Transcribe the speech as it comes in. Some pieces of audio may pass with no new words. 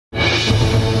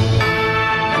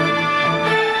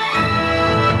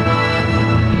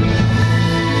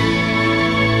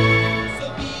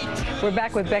We're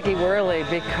back with Becky Worley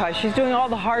because she's doing all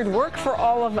the hard work for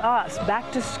all of us. Back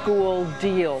to school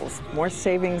deals. More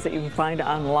savings that you can find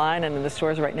online and in the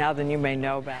stores right now than you may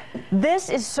know about. This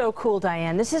is so cool,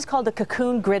 Diane. This is called the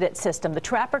Cocoon Grid-it system. The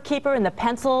Trapper Keeper and the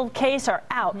pencil case are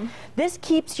out. This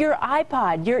keeps your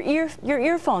iPod, your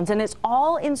earphones, and it's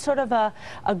all in sort of a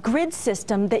grid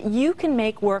system that you can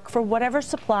make work for whatever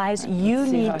supplies you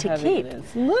need to keep.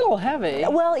 It's a little heavy.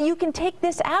 Well, you can take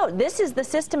this out. This is the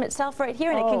system itself right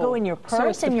here, and it can go in your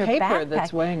purse and your backpack. So it's the paper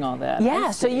that's weighing all that.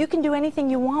 Yeah, so you can do anything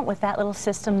you want with that little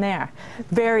system there.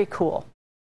 Very cool.